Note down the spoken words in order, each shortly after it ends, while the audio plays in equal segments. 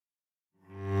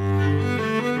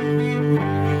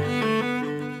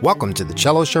Welcome to the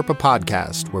Cello Sherpa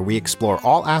podcast, where we explore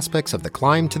all aspects of the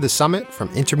climb to the summit,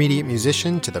 from intermediate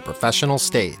musician to the professional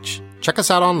stage. Check us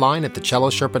out online at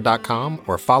thecellosherpa.com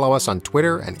or follow us on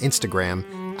Twitter and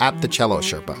Instagram at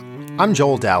thecellosherpa. I'm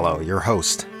Joel Dallow, your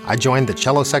host. I joined the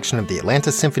cello section of the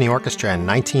Atlanta Symphony Orchestra in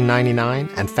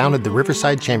 1999 and founded the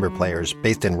Riverside Chamber Players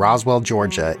based in Roswell,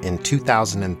 Georgia in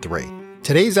 2003.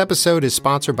 Today's episode is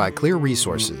sponsored by Clear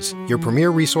Resources, your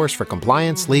premier resource for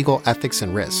compliance, legal, ethics,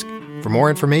 and risk. For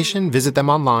more information, visit them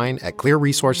online at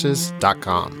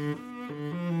clearresources.com.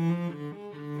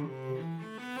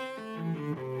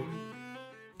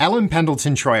 Ellen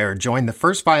Pendleton Troyer joined the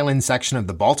first violin section of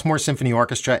the Baltimore Symphony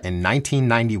Orchestra in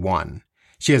 1991.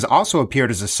 She has also appeared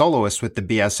as a soloist with the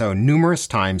BSO numerous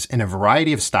times in a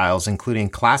variety of styles, including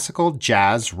classical,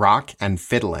 jazz, rock, and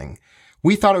fiddling.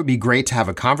 We thought it would be great to have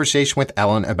a conversation with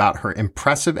Ellen about her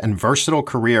impressive and versatile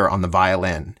career on the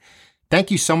violin. Thank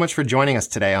you so much for joining us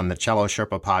today on the Cello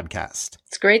Sherpa podcast.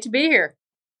 It's great to be here.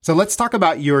 So let's talk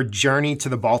about your journey to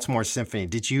the Baltimore Symphony.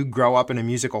 Did you grow up in a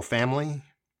musical family?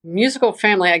 Musical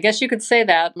family, I guess you could say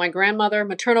that. My grandmother,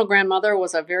 maternal grandmother,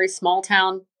 was a very small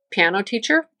town piano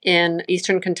teacher in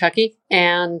eastern Kentucky,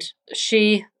 and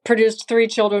she produced 3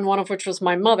 children, one of which was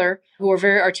my mother, who were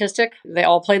very artistic. They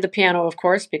all played the piano, of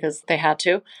course, because they had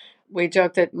to. We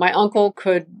joked that my uncle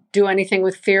could do anything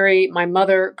with theory, my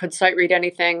mother could sight read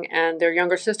anything, and their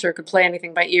younger sister could play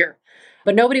anything by ear.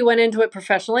 But nobody went into it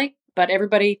professionally, but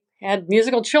everybody had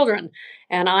musical children,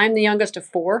 and I'm the youngest of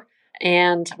 4.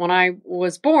 And when I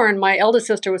was born, my eldest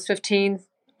sister was 15,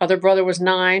 other brother was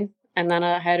 9, and then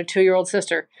I had a 2-year-old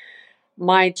sister.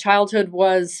 My childhood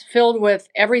was filled with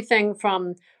everything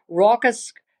from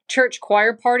raucous church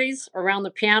choir parties around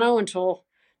the piano until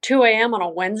 2 a.m. on a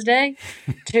Wednesday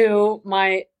to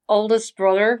my oldest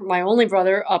brother, my only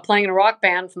brother, playing in a rock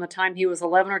band from the time he was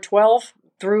 11 or 12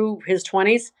 through his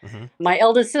 20s. Mm-hmm. My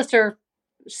eldest sister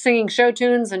singing show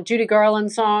tunes and Judy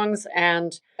Garland songs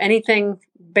and anything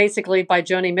basically by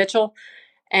Joni Mitchell.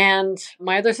 And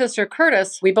my other sister,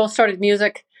 Curtis, we both started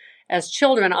music as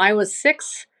children. I was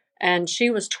 6 and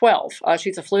she was 12.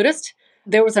 She's a flutist.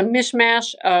 There was a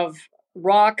mishmash of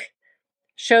rock,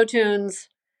 show tunes,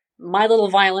 my little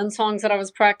violin songs that I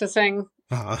was practicing,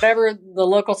 whatever the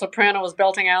local soprano was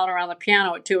belting out around the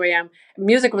piano at 2 a.m.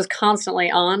 Music was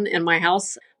constantly on in my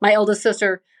house. My eldest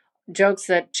sister jokes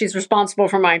that she's responsible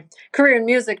for my career in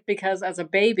music because as a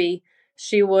baby,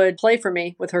 she would play for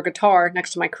me with her guitar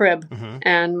next to my crib. Mm-hmm.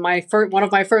 And one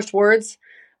of my first words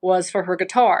was for her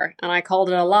guitar, and I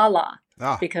called it a la-la.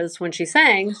 Because when she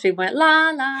sang, she went la,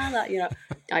 la, la.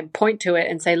 I'd point to it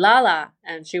and say la, la,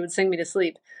 and she would sing me to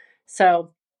sleep.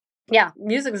 So yeah,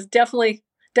 music is definitely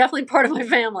part of my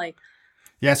family.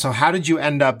 Yeah, so how did you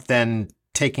end up then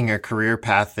taking a career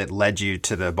path that led you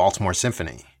to the Baltimore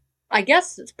Symphony? I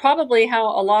guess it's probably how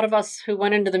a lot of us who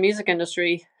went into the music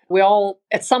industry, we all,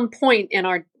 at some point in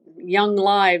our young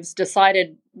lives,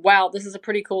 decided, wow, this is a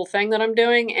pretty cool thing that I'm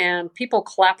doing, and people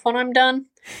clap when I'm done.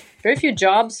 Very few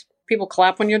jobs, people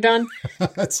clap when you're done.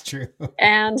 That's true.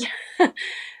 And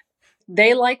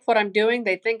they like what I'm doing.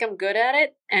 They think I'm good at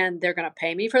it, and they're going to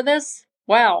pay me for this.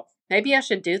 Wow, maybe I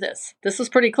should do this. This is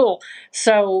pretty cool.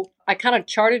 So I kind of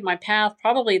charted my path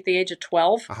probably at the age of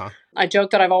 12. Uh-huh. I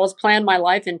joke that I've always planned my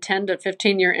life in 10 to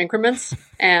 15-year increments.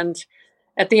 And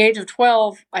at the age of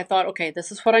 12, I thought, okay,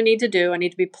 this is what I need to do. I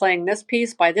need to be playing this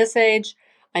piece by this age.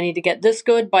 I need to get this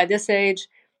good by this age.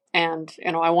 And,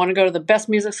 I want to go to the best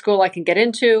music school I can get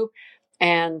into.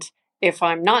 And if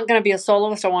I'm not going to be a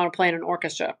soloist, I want to play in an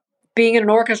orchestra. Being in an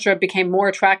orchestra became more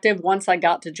attractive once I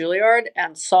got to Juilliard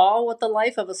and saw what the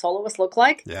life of a soloist looked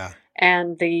like. Yeah.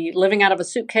 And the living out of a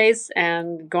suitcase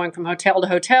and going from hotel to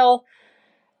hotel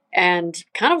and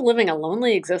kind of living a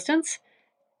lonely existence.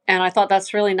 And I thought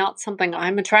that's really not something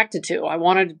I'm attracted to. I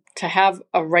wanted to have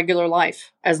a regular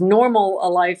life, as normal a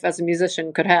life as a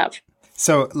musician could have.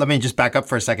 So let me just back up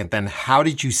for a second then. How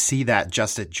did you see that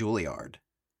just at Juilliard?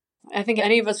 I think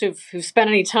any of us who've spent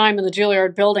any time in the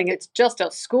Juilliard building, it's just a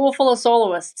school full of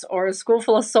soloists or a school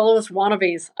full of soloist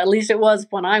wannabes. At least it was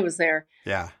when I was there.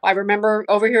 Yeah. I remember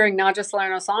overhearing Nadja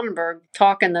Salerno-Sonnenberg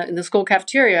talk in the school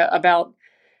cafeteria about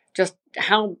just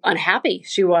how unhappy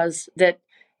she was that,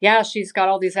 yeah, she's got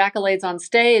all these accolades on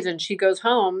stage and she goes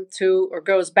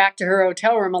goes back to her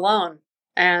hotel room alone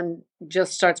and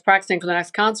just starts practicing for the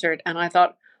next concert. And I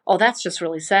thought, oh, that's just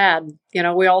really sad.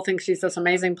 We all think she's this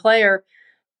amazing player.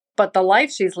 But the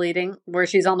life she's leading, where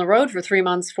she's on the road for 3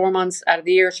 months, 4 months out of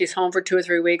the year, she's home for 2 or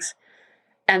 3 weeks,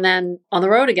 and then on the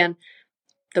road again,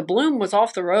 the bloom was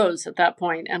off the rose at that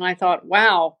point. And I thought,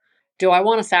 wow, do I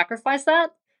want to sacrifice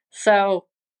that? So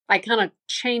I kind of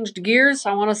changed gears,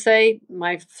 I want to say,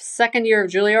 my second year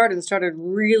of Juilliard and started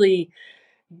really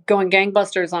going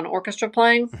gangbusters on orchestra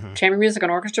playing, chamber music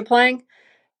and orchestra playing.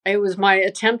 It was my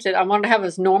attempt I wanted to have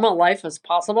as normal life as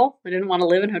possible. I didn't want to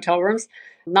live in hotel rooms.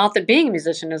 Not that being a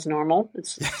musician is normal.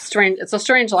 It's strange. It's a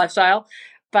strange lifestyle,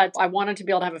 but I wanted to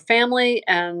be able to have a family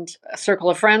and a circle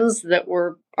of friends that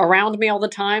were around me all the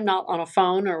time, not on a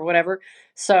phone or whatever.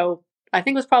 So I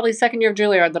think it was probably second year of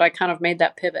Juilliard that I kind of made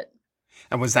that pivot.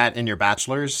 And was that in your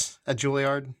bachelor's at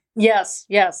Juilliard? Yes,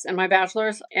 in my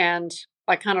bachelor's. And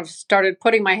I kind of started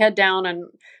putting my head down and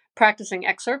practicing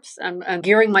excerpts and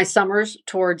gearing my summers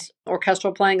towards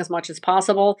orchestral playing as much as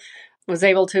possible. Was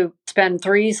able to spend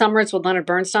 3 summers with Leonard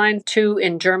Bernstein, 2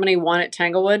 in Germany, 1 at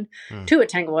Tanglewood, 2 at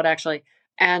Tanglewood actually,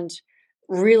 and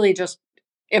really just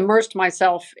immersed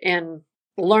myself in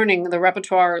learning the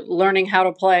repertoire, learning how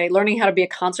to play, learning how to be a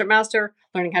concertmaster,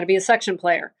 learning how to be a section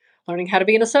player, learning how to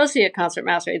be an associate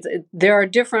concertmaster. There are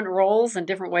different roles and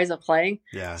different ways of playing.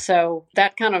 Yeah. So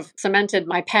that kind of cemented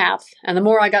my path. And the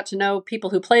more I got to know people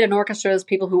who played in orchestras,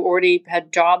 people who already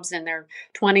had jobs in their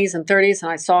 20s and 30s,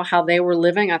 and I saw how they were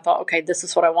living, I thought, okay, this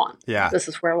is what I want. Yeah. This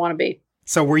is where I want to be.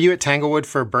 So were you at Tanglewood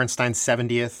for Bernstein's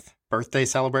 70th birthday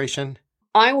celebration?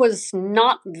 I was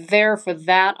not there for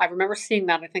that. I remember seeing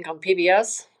that, I think, on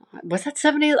PBS. Was that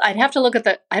 70? I'd have to look at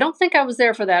that. I don't think I was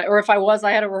there for that. Or if I was,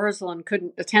 I had a rehearsal and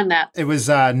couldn't attend that. It was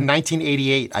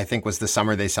 1988, I think, was the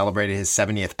summer they celebrated his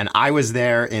 70th. And I was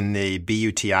there in the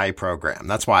BUTI program.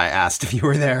 That's why I asked if you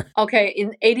were there. Okay.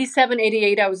 In 87,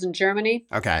 88, I was in Germany.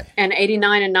 Okay. And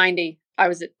 89 and 90, I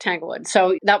was at Tanglewood.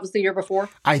 So that was the year before?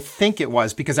 I think it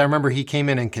was, because I remember he came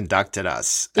in and conducted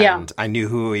us. Yeah. And I knew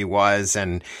who he was.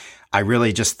 And I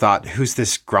really just thought, who's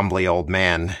this grumbly old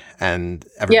man? And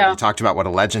everybody talked about what a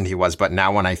legend he was. But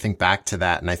now when I think back to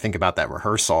that and I think about that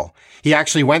rehearsal, he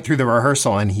actually went through the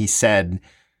rehearsal and he said,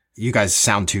 you guys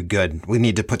sound too good. We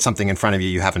need to put something in front of you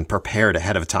you haven't prepared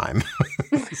ahead of time.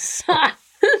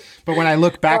 But when I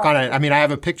look back on it, I mean, I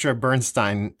have a picture of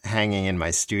Bernstein hanging in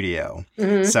my studio.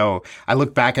 So I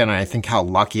look back on it and I think how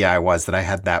lucky I was that I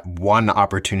had that one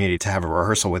opportunity to have a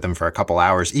rehearsal with him for a couple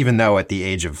hours, even though at the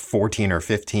age of 14 or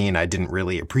 15, I didn't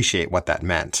really appreciate what that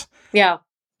meant. Yeah.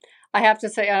 I have to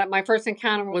say, my first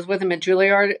encounter was with him at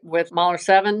Juilliard with Mahler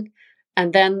 7.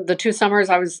 And then the 2 summers,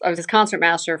 I was his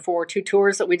concertmaster for 2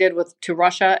 tours that we did to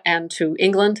Russia and to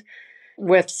England.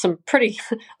 With some pretty,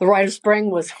 the Rite of Spring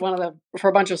was for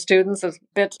a bunch of students, it was a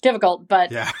bit difficult,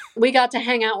 but we got to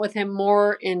hang out with him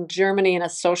more in Germany in a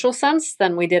social sense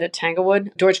than we did at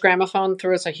Tanglewood. Deutsche Grammophon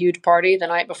threw us a huge party the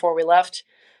night before we left.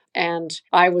 And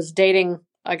I was dating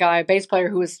a bass player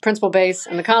who was principal bass,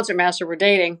 and the concertmaster were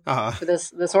dating for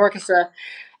this orchestra.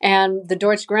 And the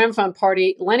Deutsche Grammophon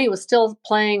party, Lenny was still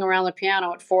playing around the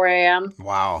piano at 4 a.m.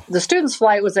 Wow. The student's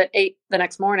flight was at 8 the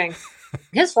next morning.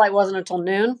 His flight wasn't until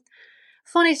noon.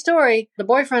 Funny story, the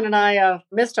boyfriend and I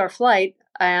missed our flight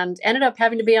and ended up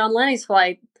having to be on Lenny's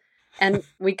flight. And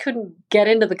we couldn't get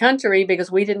into the country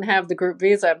because we didn't have the group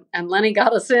visa. And Lenny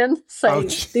got us in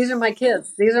saying, these are my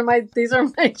kids. These are my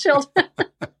children.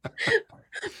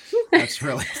 That's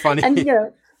really funny.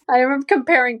 And, I remember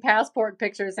comparing passport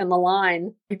pictures in the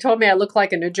line. He told me I looked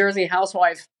like a New Jersey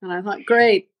housewife. And I thought,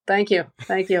 great. Thank you.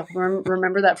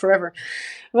 Remember that forever.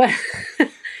 But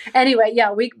anyway,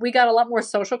 we got a lot more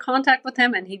social contact with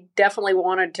him, and he definitely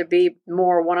wanted to be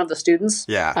more one of the students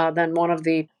than one of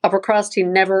the upper crust. He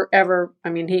never, ever,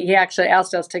 he actually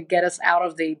asked us to get us out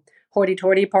of the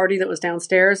hoity-toity party that was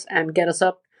downstairs and get us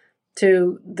up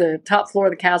to the top floor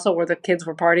of the castle where the kids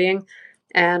were partying.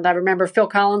 And I remember Phil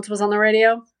Collins was on the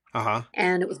radio,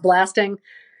 and it was blasting.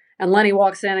 And Lenny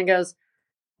walks in and goes,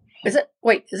 is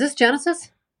this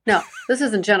Genesis? No, this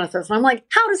isn't Genesis. And I'm like,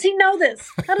 how does he know this?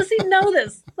 How does he know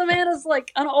this? The man is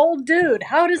like an old dude.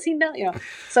 How does he know?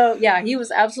 So he was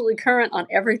absolutely current on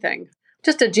everything.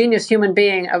 Just a genius human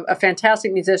being, a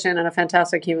fantastic musician and a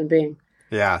fantastic human being.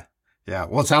 Yeah. Yeah.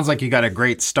 Well, it sounds like you got a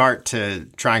great start to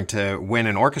trying to win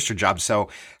an orchestra job. So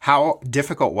how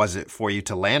difficult was it for you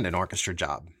to land an orchestra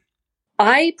job?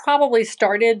 I probably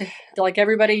started, like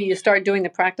everybody, you start doing the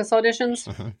practice auditions.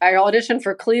 I auditioned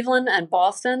for Cleveland and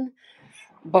Boston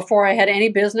before I had any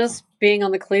business being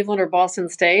on the Cleveland or Boston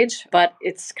stage. But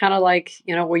it's kind of like,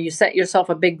 where you set yourself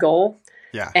a big goal.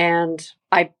 Yeah. And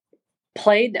I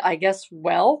played, I guess,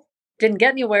 well. Didn't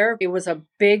get anywhere. It was a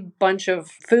big bunch of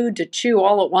food to chew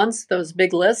all at once, those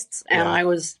big lists. And I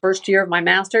was first year of my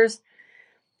master's.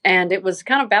 And it was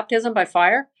kind of baptism by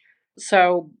fire.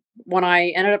 So when I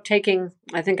ended up taking,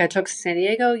 I think I took San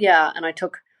Diego, and I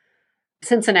took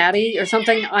Cincinnati or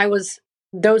something,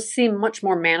 those seemed much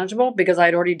more manageable because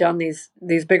I'd already done these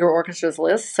bigger orchestras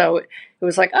lists. So it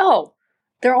was like,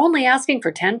 they're only asking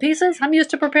for 10 pieces? I'm used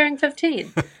to preparing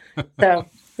 15. So,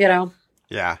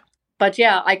 Yeah. But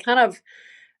yeah, I kind of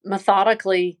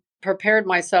methodically prepared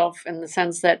myself in the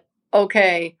sense that,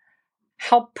 okay,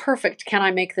 how perfect can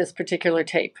I make this particular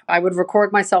tape? I would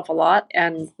record myself a lot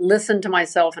and listen to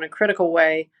myself in a critical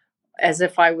way as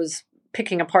if I was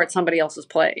picking apart somebody else's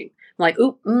playing. Like,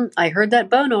 I heard that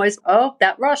bow noise. Oh,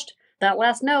 that rushed. That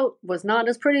last note was not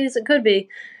as pretty as it could be.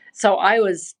 So I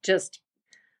was just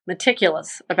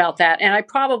meticulous about that. And I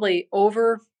probably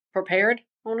over prepared,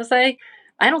 I want to say.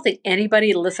 I don't think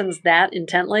anybody listens that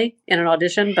intently in an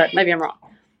audition, but maybe I'm wrong.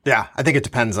 Yeah, I think it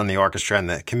depends on the orchestra and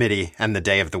the committee and the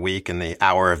day of the week and the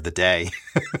hour of the day.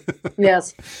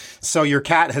 Yes. So your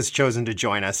cat has chosen to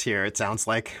join us here, it sounds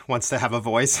like, wants to have a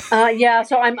voice. Yeah,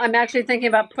 so I'm actually thinking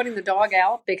about putting the dog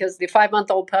out because the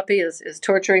 5-month-old puppy is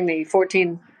torturing the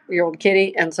 14-year-old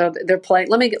kitty, and so they're playing.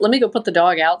 Let me go put the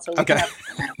dog out so we can have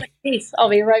a little bit of peace. I'll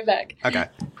be right back. Okay.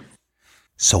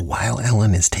 So while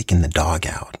Ellen is taking the dog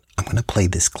out, I'm going to play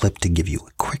this clip to give you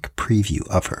a quick preview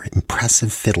of her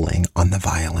impressive fiddling on the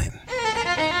violin.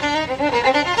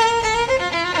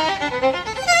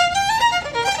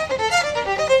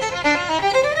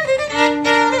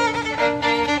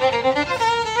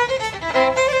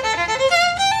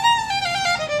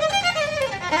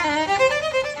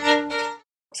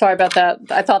 Sorry about that.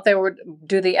 I thought they would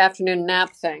do the afternoon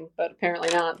nap thing, but apparently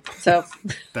not. So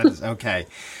That is okay.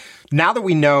 Now that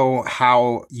we know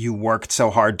how you worked so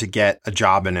hard to get a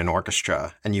job in an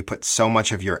orchestra and you put so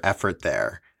much of your effort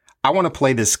there, I want to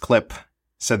play this clip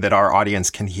so that our audience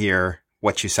can hear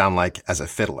what you sound like as a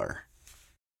fiddler.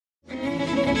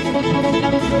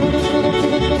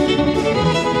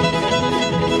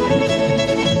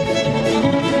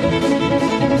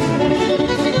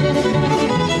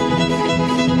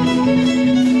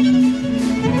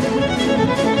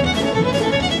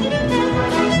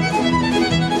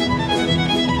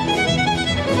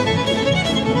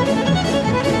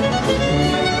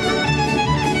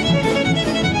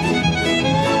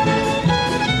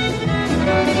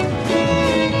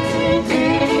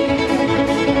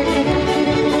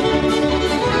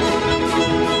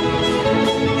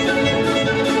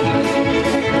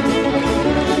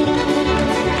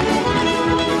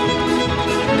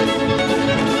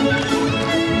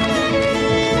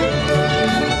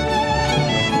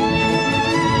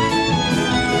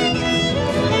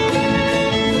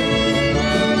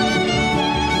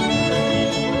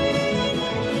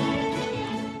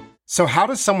 So how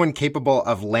does someone capable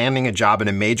of landing a job in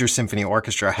a major symphony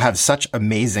orchestra have such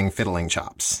amazing fiddling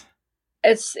chops?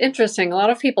 it's interesting. A lot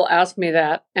of people ask me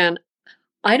that, and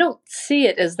I don't see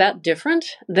it as that different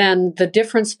than the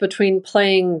difference between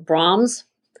playing Brahms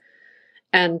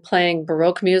and playing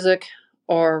Baroque music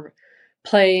or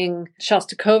playing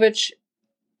Shostakovich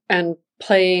and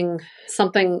playing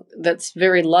something that's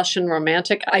very lush and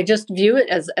romantic. I just view it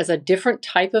as a different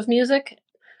type of music,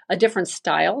 a different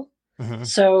style. Mm-hmm.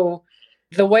 So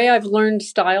the way I've learned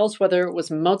styles, whether it was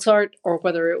Mozart or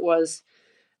whether it was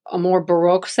a more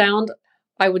Baroque sound,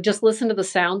 I would just listen to the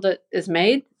sound that is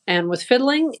made. And with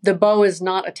fiddling, the bow is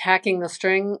not attacking the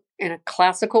string in a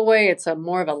classical way. It's a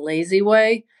more of a lazy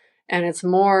way. And it's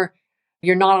more,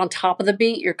 you're not on top of the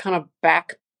beat. You're kind of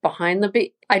back behind the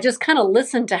beat. I just kind of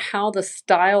listened to how the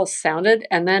style sounded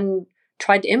and then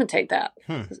tried to imitate that.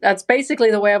 That's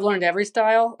basically the way I've learned every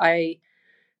style. I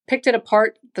picked it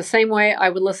apart the same way I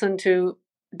would listen to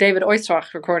David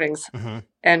Oistrakh recordings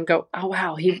and go, oh,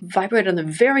 wow, he vibrated on the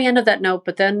very end of that note,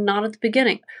 but then not at the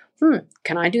beginning.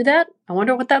 Can I do that? I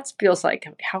wonder what that feels like.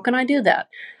 How can I do that?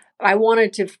 I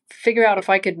wanted to figure out if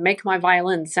I could make my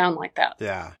violin sound like that.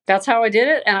 Yeah. That's how I did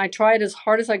it. And I tried as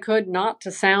hard as I could not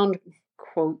to sound,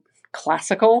 quote,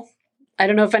 classical. I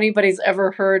don't know if anybody's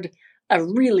ever heard a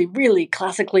really, really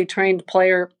classically trained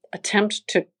player attempt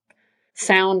to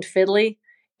sound fiddly.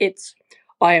 It's,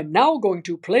 I am now going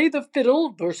to play the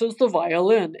fiddle versus the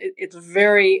violin. It's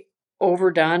very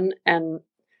overdone and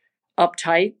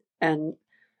uptight. And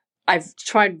I've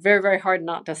tried very, very hard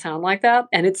not to sound like that.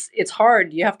 And it's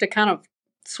hard. You have to kind of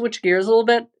switch gears a little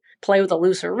bit, play with a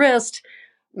looser wrist,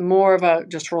 more of a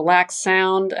just relaxed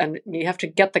sound. And you have to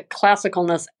get the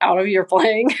classicalness out of your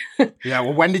playing. Yeah.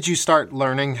 Well, when did you start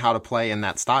learning how to play in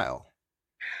that style?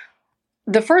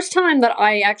 The first time that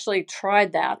I actually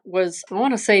tried that was, I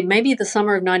want to say, maybe the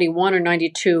summer of 91 or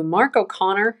 92. Mark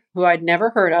O'Connor, who I'd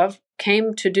never heard of,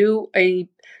 came to do a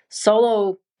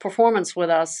solo performance with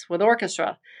us with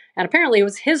orchestra. And apparently it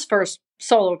was his first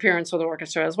solo appearance with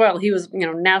orchestra as well. He was,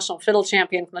 national fiddle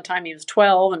champion from the time he was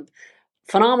 12 and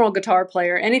phenomenal guitar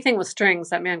player. Anything with strings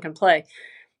that man can play.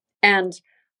 And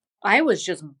I was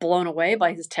just blown away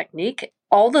by his technique.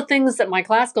 All the things that my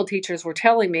classical teachers were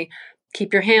telling me,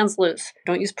 keep your hands loose,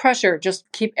 don't use pressure, just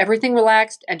keep everything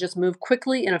relaxed and just move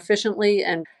quickly and efficiently.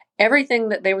 And everything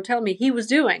that they were telling me he was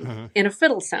doing in a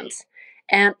fiddle sense.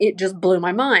 And it just blew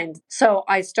my mind. So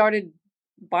I started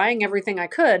buying everything I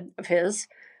could of his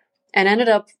and ended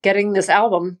up getting this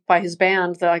album by his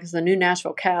band, the New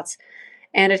Nashville Cats.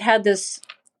 And it had this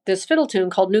fiddle tune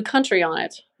called New Country on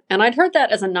it. And I'd heard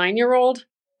that as a 9-year-old.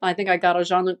 I think I got a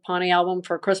Jean-Luc Ponty album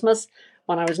for Christmas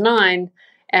when I was 9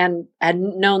 and had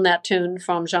known that tune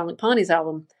from Jean-Luc Ponty's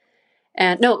album.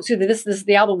 And no, excuse me,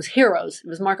 the album was Heroes. It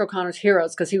was Mark O'Connor's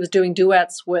Heroes because he was doing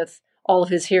duets with all of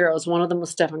his heroes. One of them was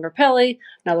Stefan Grappelli,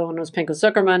 another one was Pinko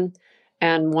Zuckerman,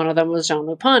 and one of them was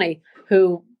Jean-Luc Ponty,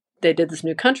 who they did this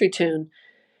New Country tune.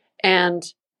 And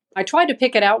I tried to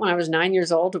pick it out when I was 9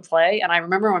 years old to play. And I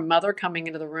remember my mother coming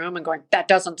into the room and going, that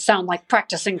doesn't sound like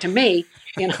practicing to me,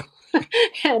 and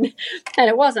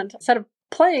it wasn't. Instead of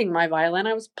playing my violin,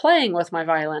 I was playing with my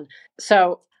violin.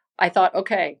 So I thought,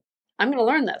 okay, I'm going to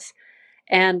learn this.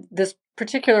 And this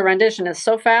particular rendition is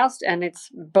so fast, and it's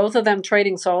both of them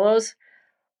trading solos.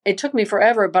 It took me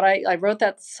forever, but I wrote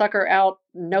that sucker out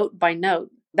note by note.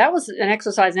 That was an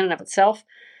exercise in and of itself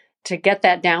to get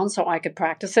that down so I could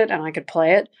practice it and I could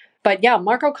play it. But yeah,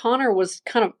 Mark O'Connor was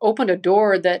kind of opened a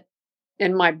door that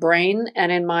in my brain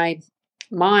and in my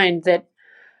mind that,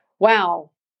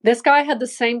 wow, this guy had the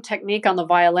same technique on the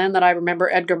violin that I remember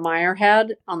Edgar Meyer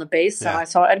had on the bass. Yeah. And I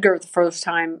saw Edgar the first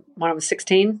time when I was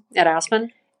 16 at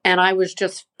Aspen. And I was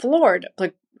just floored.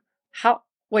 Like, how,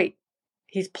 wait,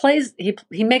 he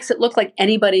makes it look like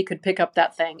anybody could pick up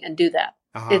that thing and do that.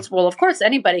 Well, of course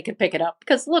anybody could pick it up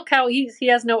because look how he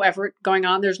has no effort going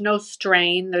on. There's no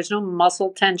strain. There's no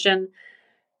muscle tension.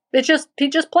 He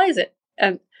just plays it.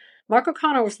 And Mark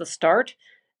O'Connor was the start.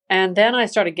 And then I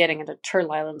started getting into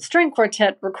Turtle Island String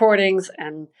Quartet recordings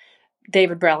and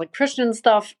David Bradley Christian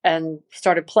stuff and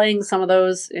started playing some of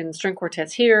those in string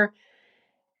quartets here.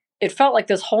 It felt like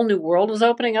this whole new world was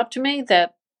opening up to me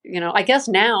that, I guess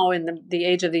now in the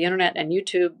age of the internet and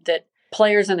YouTube that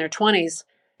players in their 20s,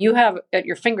 you have at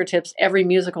your fingertips every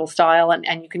musical style and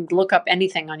you can look up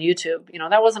anything on YouTube.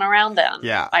 That wasn't around then.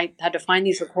 Yeah. I had to find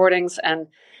these recordings and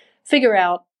figure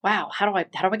out, wow, how do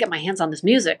I get my hands on this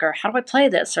music? Or how do I play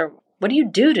this? Or what do you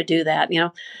do to do that?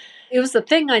 It was the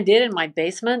thing I did in my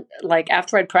basement. Like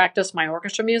after I'd practiced my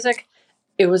orchestra music,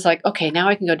 it was like, okay, now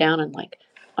I can go down and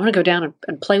I'm going to go down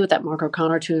and play with that Mark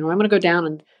O'Connor tune, or I'm going to go down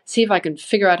and see if I can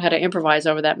figure out how to improvise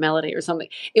over that melody or something.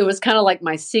 It was kind of like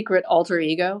my secret alter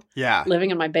ego. Yeah.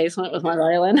 Living in my basement with my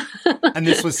violin. And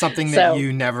this was something that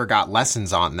you never got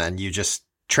lessons on then. You just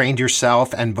trained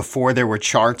yourself, and before there were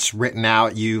charts written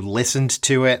out, you listened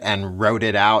to it and wrote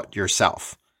it out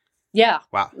yourself. Yeah.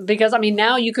 Wow. Because,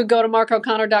 now you could go to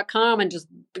markoconnor.com and just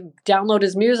download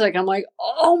his music. I'm like,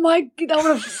 oh my, that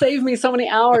would have saved me so many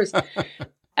hours.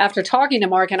 After talking to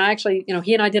Mark, and I actually,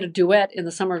 he and I did a duet in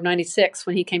the summer of 96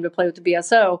 when he came to play with the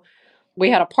BSO. We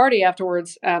had a party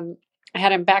afterwards. I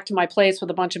had him back to my place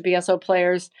with a bunch of BSO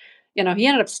players. He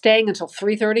ended up staying until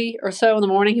 3:30 or so in the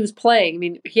morning. He was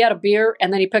playing. He had a beer,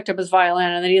 and then he picked up his violin,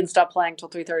 and then he didn't stop playing until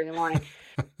 3:30 in the morning.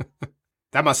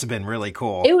 That must have been really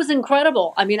cool. It was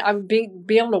incredible. I would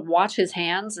be able to watch his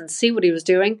hands and see what he was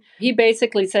doing. He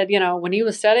basically said, when he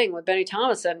was studying with Benny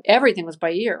Thomason, everything was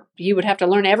by ear. He would have to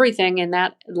learn everything in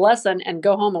that lesson and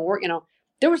go home and work.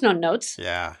 There was no notes.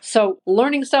 Yeah. So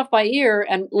learning stuff by ear.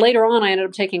 And later on, I ended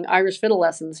up taking Irish fiddle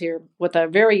lessons here with a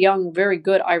very young, very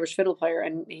good Irish fiddle player.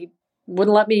 And he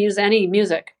wouldn't let me use any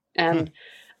music. And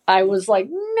I was like,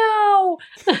 no.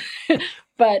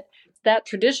 But that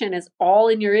tradition is all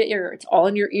in your ear. It's all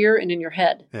in your ear and in your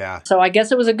head. Yeah. So I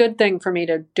guess it was a good thing for me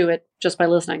to do it just by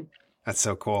listening. That's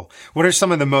so cool. What are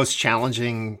some of the most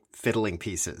challenging fiddling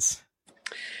pieces?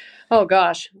 Oh,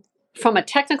 gosh. From a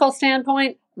technical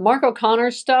standpoint, Mark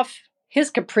O'Connor's stuff,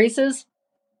 his caprices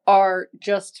are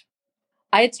just,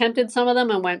 I attempted some of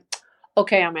them and went,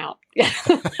 okay, I'm out.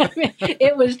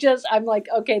 It was just, I'm like,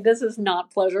 okay, this is not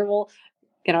pleasurable.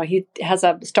 He has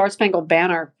a Star Spangled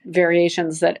Banner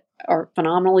variations that are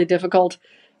phenomenally difficult.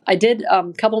 I did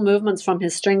a couple movements from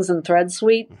his Strings and Threads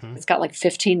suite. Mm-hmm. It's got like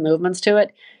 15 movements to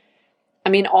it.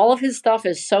 All of his stuff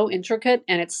is so intricate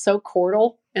and it's so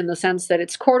chordal in the sense that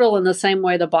it's chordal in the same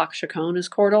way the Bach chaconne is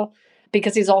chordal.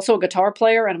 Because he's also a guitar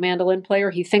player and a mandolin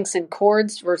player, he thinks in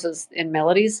chords versus in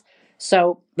melodies.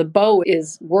 So the bow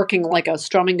is working like a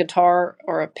strumming guitar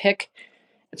or a pick.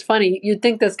 It's funny, you'd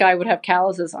think this guy would have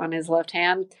calluses on his left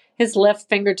hand. His left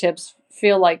fingertips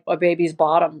feel like a baby's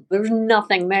bottom. There's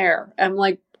nothing there. I'm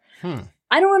like,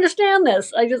 I don't understand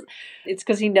this. It's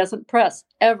because he doesn't press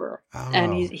ever. Oh.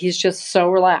 And he's just so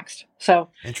relaxed. So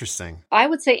Interesting. I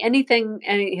would say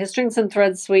his Strings and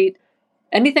Threads suite,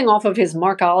 anything off of his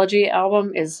Markology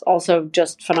album is also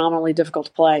just phenomenally difficult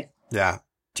to play. Yeah.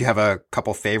 Do you have a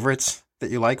couple favorites that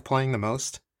you like playing the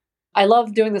most? I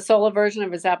love doing the solo version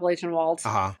of his Appalachian Waltz.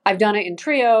 Uh-huh. I've done it in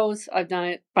trios. I've done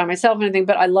it by myself and anything,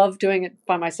 but I love doing it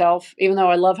by myself, even though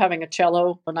I love having a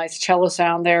nice cello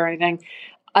sound there or anything.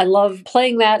 I love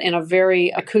playing that in a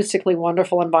very acoustically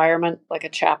wonderful environment, like a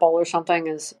chapel or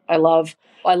something. I love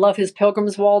his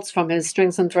Pilgrim's Waltz from his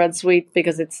Strings and Threads suite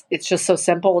because it's just so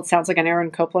simple. It sounds like an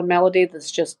Aaron Copland melody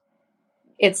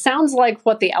it sounds like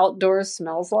what the outdoors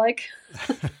smells like.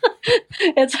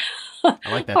 It's I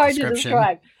like that hard description. to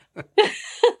describe.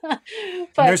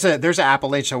 But there's an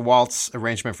Appalachia Waltz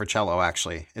arrangement for cello,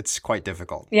 actually. It's quite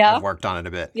difficult. Yeah? I've worked on it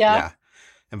a bit. Yeah.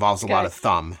 Involves a lot of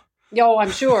thumb. Oh,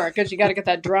 I'm sure, because you got to get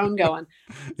that drone going.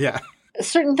 Yeah.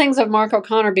 Certain things of Mark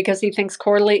O'Connor, because he thinks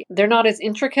chordally, they're not as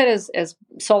intricate as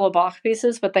solo Bach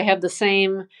pieces, but they have the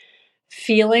same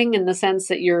feeling in the sense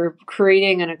that you're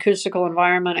creating an acoustical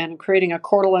environment and creating a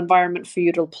chordal environment for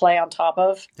you to play on top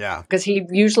of. Yeah. Because he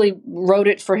usually wrote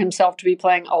it for himself to be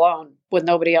playing alone with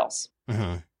nobody else.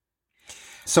 Mm-hmm.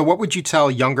 So what would you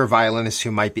tell younger violinists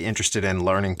who might be interested in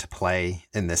learning to play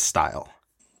in this style?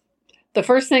 The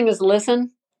first thing is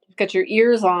listen. Get your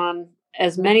ears on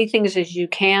as many things as you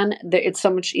can. It's so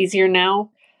much easier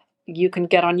now. You can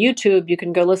get on YouTube. You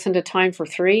can go listen to Time for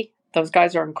Three. Those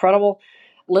guys are incredible.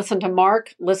 Listen to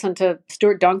Mark. Listen to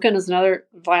Stuart Duncan is another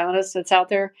violinist that's out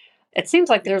there. It seems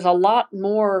like there's a lot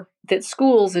more that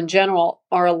schools in general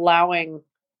are allowing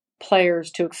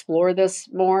players to explore this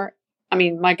more. I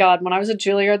mean, my God, when I was at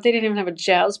Juilliard, they didn't even have a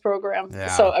jazz program. Yeah.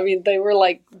 So, I mean, they were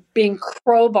like being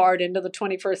crowbarred into the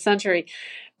 21st century.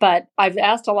 But I've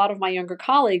asked a lot of my younger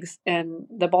colleagues in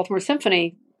the Baltimore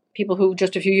Symphony, people who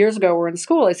just a few years ago were in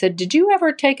school, I said, did you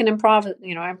ever take an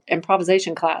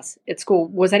improvisation class at school?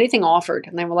 Was anything offered?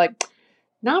 And they were like,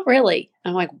 not really.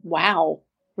 I'm like, wow,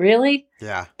 really?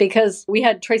 Yeah. Because we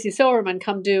had Tracy Silverman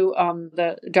come do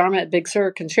the Dharma at Big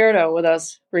Sur concerto with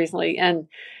us recently. And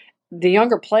the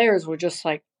younger players were just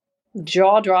like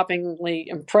jaw-droppingly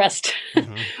impressed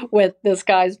with this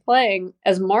guy's playing.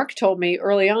 As Mark told me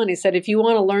early on, he said, if you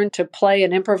want to learn to play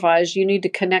and improvise, you need to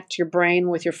connect your brain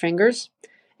with your fingers.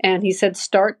 And he said,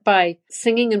 start by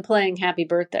singing and playing Happy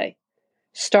Birthday.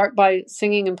 Start by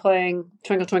singing and playing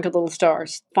Twinkle, Twinkle, Little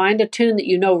Stars. Find a tune that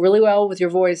you know really well with your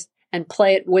voice and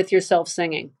play it with yourself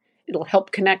singing. It'll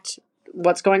help connect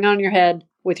what's going on in your head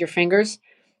with your fingers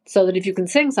so that if you can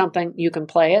sing something, you can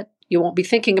play it. You won't be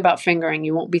thinking about fingering.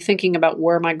 You won't be thinking about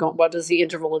where am I going? What is the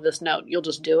interval of this note? You'll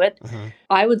just do it.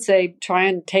 I would say try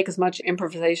and take as much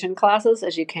improvisation classes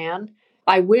as you can.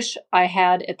 I wish I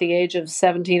had, at the age of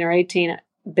 17 or 18,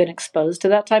 been exposed to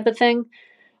that type of thing.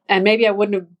 And maybe I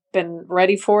wouldn't have been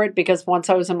ready for it because once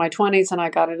I was in my 20s and I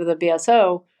got into the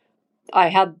BSO, I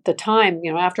had the time,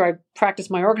 after I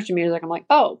practiced my orchestra music, I'm like,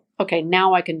 oh, okay,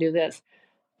 now I can do this.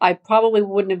 I probably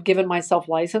wouldn't have given myself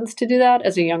license to do that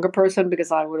as a younger person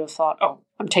because I would have thought, oh,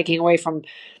 I'm taking away from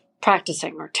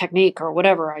practicing or technique or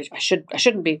whatever. I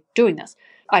shouldn't be doing this.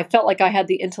 I felt like I had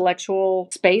the intellectual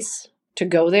space to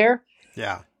go there.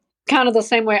 Yeah. Kind of the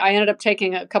same way I ended up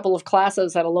taking a couple of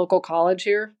classes at a local college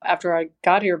here after I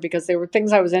got here because they were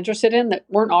things I was interested in that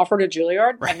weren't offered at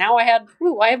Juilliard. Right. And now I have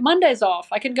Mondays off.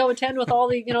 I can go attend with all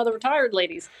the, the retired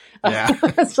ladies. Yeah.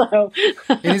 So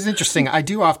it is interesting. I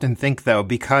do often think though,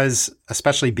 because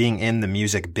especially being in the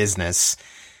music business,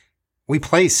 we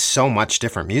play so much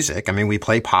different music. I mean, we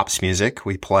play pops music.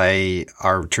 We play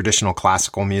our traditional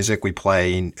classical music. We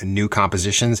play new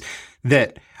compositions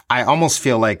that I almost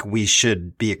feel like we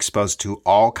should be exposed to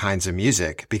all kinds of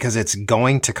music because it's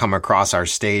going to come across our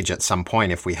stage at some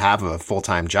point. If we have a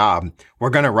full-time job,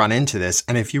 we're going to run into this.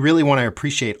 And if you really want to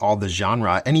appreciate all the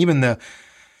genre and even the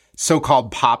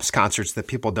so-called pops concerts that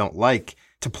people don't like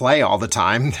to play all the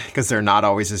time because they're not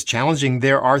always as challenging,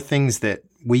 there are things that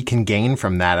we can gain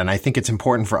from that. And I think it's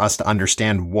important for us to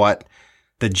understand what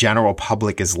the general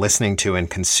public is listening to and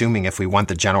consuming if we want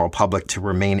the general public to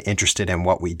remain interested in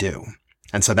what we do.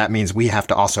 And so that means we have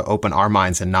to also open our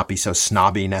minds and not be so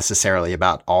snobby necessarily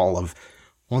about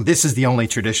this is the only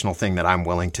traditional thing that I'm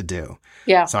willing to do.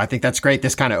 Yeah. So I think that's great.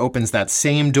 This kind of opens that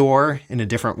same door in a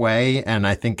different way. And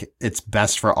I think it's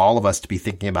best for all of us to be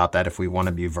thinking about that if we want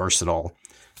to be versatile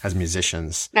as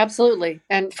musicians. Absolutely.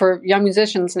 And for young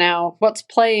musicians now, what's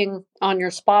playing on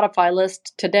your Spotify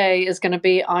list today is going to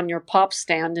be on your pop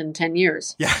stand in 10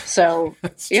 years. Yeah. So,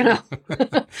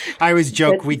 I always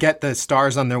joke we get the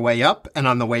stars on their way up and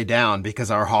on the way down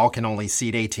because our hall can only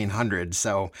seat 1,800.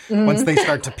 So once they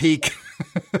start to peak,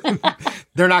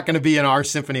 They're not going to be in our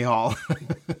symphony hall.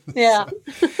 Yeah.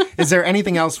 So, is there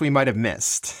anything else we might have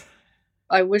missed?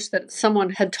 I wish that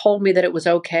someone had told me that it was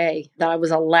okay, that I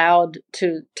was allowed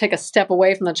to take a step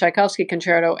away from the Tchaikovsky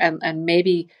concerto and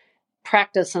maybe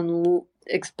practice and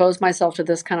expose myself to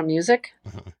this kind of music.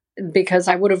 Because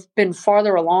I would have been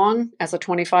farther along as a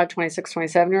 25, 26,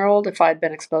 27-year-old if I had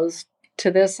been exposed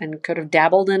to this and could have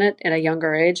dabbled in it at a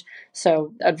younger age.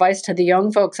 So advice to the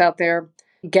young folks out there,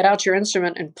 get out your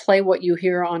instrument and play what you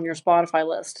hear on your Spotify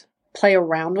list. Play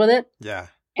around with it. Yeah.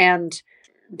 And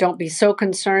don't be so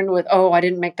concerned with, oh, I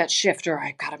didn't make that shift or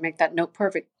I got to make that note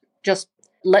perfect. Just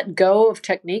let go of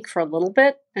technique for a little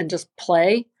bit and just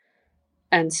play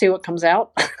and see what comes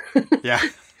out. Yeah.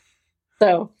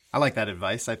 So I like that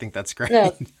advice. I think that's great.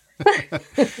 Yeah.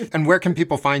 And where can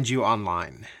people find you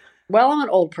online? Well, I'm an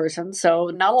old person, so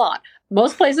not a lot.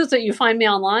 Most places that you find me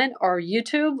online are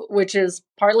YouTube, which is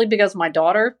partly because my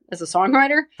daughter is a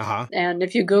songwriter. Uh-huh. And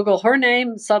if you Google her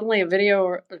name, suddenly a video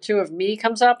or two of me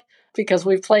comes up because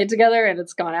we've played together and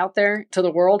it's gone out there to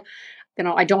the world. You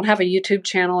know, I don't have a YouTube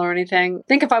channel or anything. I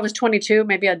think if I was 22,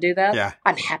 maybe I'd do that. Yeah.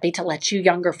 I'm happy to let you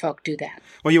younger folk do that.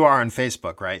 Well, you are on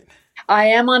Facebook, right? I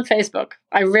am on Facebook.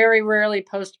 I very rarely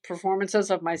post performances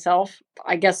of myself.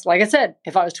 I guess, like I said,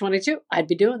 if I was 22, I'd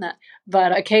be doing that.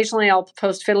 But occasionally I'll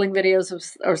post fiddling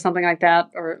videos or something like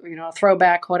that, or, you know, a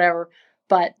throwback, whatever.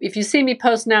 But if you see me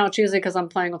post now, it's usually because I'm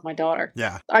playing with my daughter.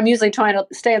 Yeah. I'm usually trying to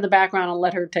stay in the background and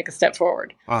let her take a step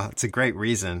forward. Oh, it's a great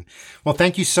reason. Well,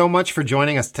 thank you so much for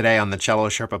joining us today on the Cello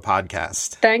Sherpa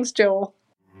podcast. Thanks, Joel.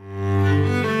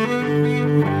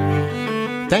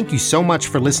 Thank you so much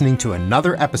for listening to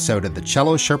another episode of the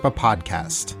Cello Sherpa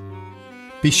podcast.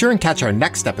 Be sure and catch our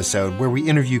next episode where we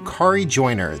interview Kari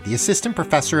Joyner, the assistant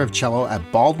professor of cello at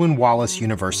Baldwin Wallace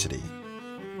University.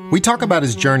 We talk about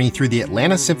his journey through the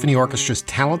Atlanta Symphony Orchestra's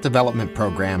talent development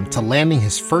program to landing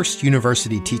his first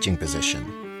university teaching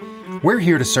position. We're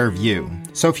here to serve you,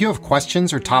 so if you have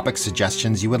questions or topic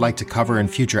suggestions you would like to cover in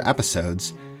future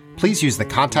episodes, please use the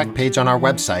contact page on our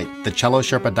website,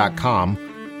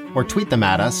 thecellosherpa.com, or tweet them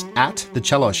at us at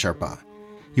 @thecellosherpa.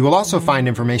 You will also find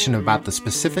information about the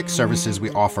specific services we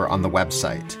offer on the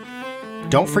website.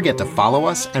 Don't forget to follow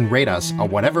us and rate us on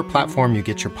whatever platform you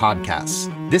get your podcasts.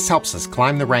 This helps us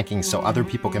climb the rankings so other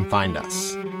people can find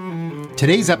us.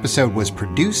 Today's episode was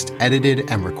produced,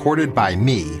 edited, and recorded by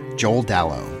me, Joel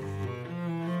Dallow.